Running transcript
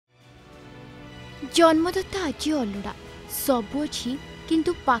जन्मदाता आज अलड़ा सबु अच्छी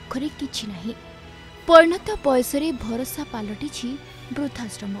किंतु पाखरे किछि नाही। परिणत बयसरे भरोसा पलटि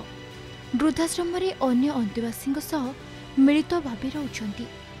वृद्धाश्रम। वृद्धाश्रम अन्य अंतेवासी मिलित भाव रहउछंती।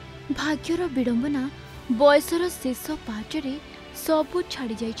 भाग्यर विडंबना बयसर शेष पाहाचरे सबु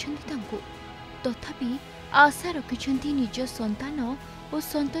छाड़ी जाइछंती तांको। तथापि आशा रखिछंती निज संतान और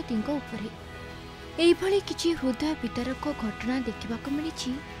संतति उपरे। एइभଳି किछि हृदय विदारक घटना देखिबाको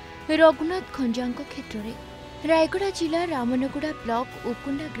मिलिछि रघुनाथ खंजांक क्षेत्र में। रायगड़ा जिला रामनगुड़ा ब्लॉक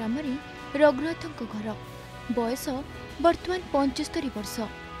उकुंडा ग्राम में रघुनाथ घर। बयस वर्तमान 75 वर्ष।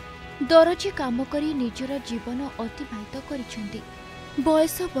 दरजी काम करी निजर जीवन अतिबाहित करिसेंती।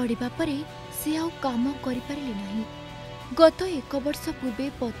 बयस बढ़िबा परे से आउ काम करि पारिले नाही। गत 1 वर्ष पूर्वे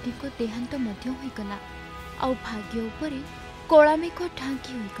पत्नी को देहांत मध्य होइगला। आउ भाग्य उपरे कलामेघ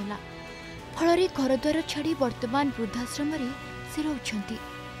ढांकी होइगला। फलरे घरद्वार छाड़ी वर्तमान वृद्धाश्रम में से रहउछंती।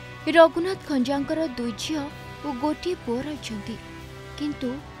 रघुनाथ खंजांकर 2 झियो और गोटे पुओ रहिछंती। किंतु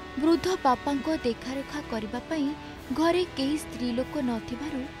वृद्ध बापा को देखारेखा करबा पई घरे केही स्त्री लोक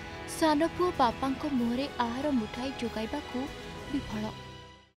नथिबारु सान पुओ बापा मुहरे आहार मुठाई जोगाइबाकू विफल।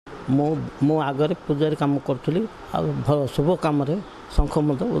 मो आगरे पूजारी काम करथली आ शुभ काम रे शंख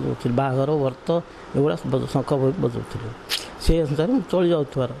मत बजाउथली। बाहागर व्रत एगुड़ा शंख बजाउथली। से अनुसार चली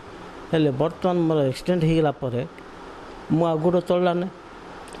जाउथवार हेले वर्तमान मोर एक्सीडेंट होगला परे मो आगुड़ चलला ने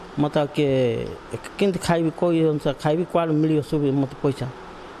मत के खाइबी कोई अनुसार खाइबी कुआड़ मिल सब मत पैसा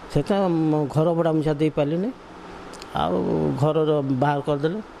से घर भड़ा मुझा दे पारे आ घर बाहर करदे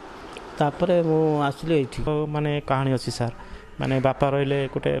तापर मुझे ये माने कहानी अच्छी सार माने बापा रहिले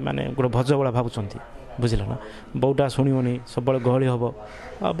गोटे माने गोटे भज भला भावुंट बुझल ना बहुटा शुणनी सब गहली हम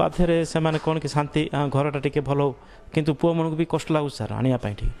आ बाध्य से कौन कि शांति घरटा टे भल हो किंतु पुओ मन को भी कष्ट लगुच सार आने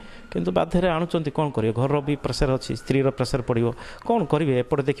ठीक किंतु बाध्य आणुंट कौन करेंगे घर भी प्रेसर अच्छी स्त्री प्रेसर पड़ो कौन करेंगे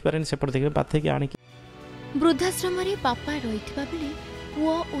एपटे देखिपारे सेपटे देखिए बाध्य आनी। वृद्धाश्रम बापा रही बेले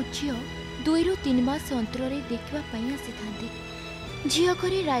पुओ और झील 2 ରୁ 3 मास अंतरे देखापी आसी था। झील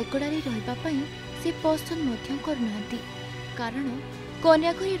घरे रायगड़ा रही से पसंद करना कारण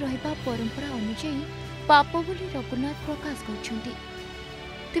कन्या घरे रहिबा परंपरा अनुसार पाप बोली रघुनाथ प्रकाश करछंती।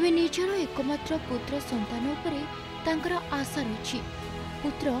 तेबे निजर एकमात्र पुत्र संतान उपरे तांकर आशा रही।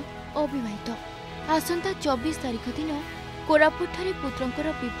 पुत्र अविवाहित। आसंता 24 तारिख दिन कोरापुट पुत्रंकर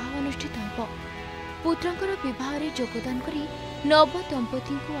विवाह अनुष्ठित हो। पुत्रंकर विवाह रे योगदान करी नव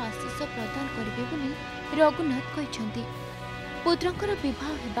दंपति को आशीष प्रदान करिवे बोली रघुनाथ कहछंती। पुत्रंकर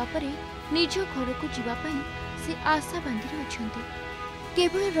विवाह हेबा परे निज घर को जीवा पई से आशा बांधि रहछंती।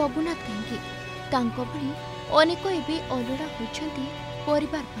 केवल रघुनाथ कहीं तांको भली अनेक एबे अलड़ा होछंती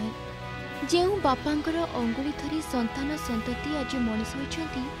परिवार पई। जेउ बापांकर अंगुली धरी संतान संतति आज मनीष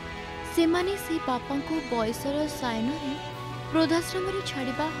होछंती सेमाने से बापा को बयसर सायन रे वृद्धाश्रम रे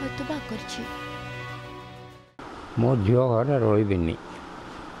छाड़िबा हतबा करछि। मो झील घरे रही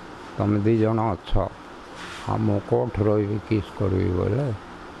तुम 2 जन अछ मो कौट रही किस करी बोले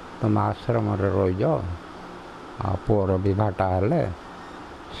तुम आश्रम रही जाओ आ पुअर बहाटा हेले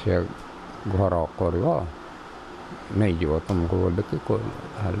से घर कर नहीं जीव तुमको बोले कि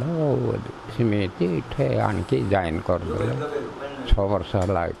हेलो सीमित इठे आणिकी जॉइन करदे 6 वर्ष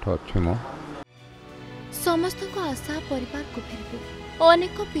है इठ अच्छी मो समस्त को आशा परिवार को फेरबो।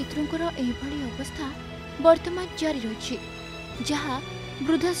 अनेक पितृंकर एभली अवस्था वर्तमान जारी रही जहाँ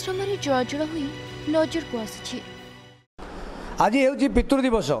वृद्धाश्रम रे जड़जड़ हुई नजर को आसी। आज हूँ पितृ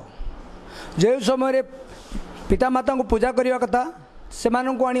दिवस। जो समय पितामाता को पूजा करने कथा से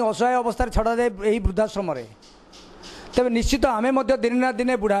आनी असहाय अवस्था छड़ा जाए यही वृद्धाश्रम। तेज निश्चित आम दिन ना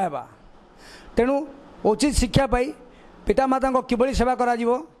दिन बुढ़ा हेबा तेणु उचित शिक्षा पाई पितामाता किभली सेवा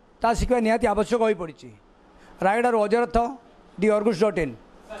करा शिखा निहाती आवश्यक हो पड़ी। रायगड़ा ओदिया डी अर्गुस.in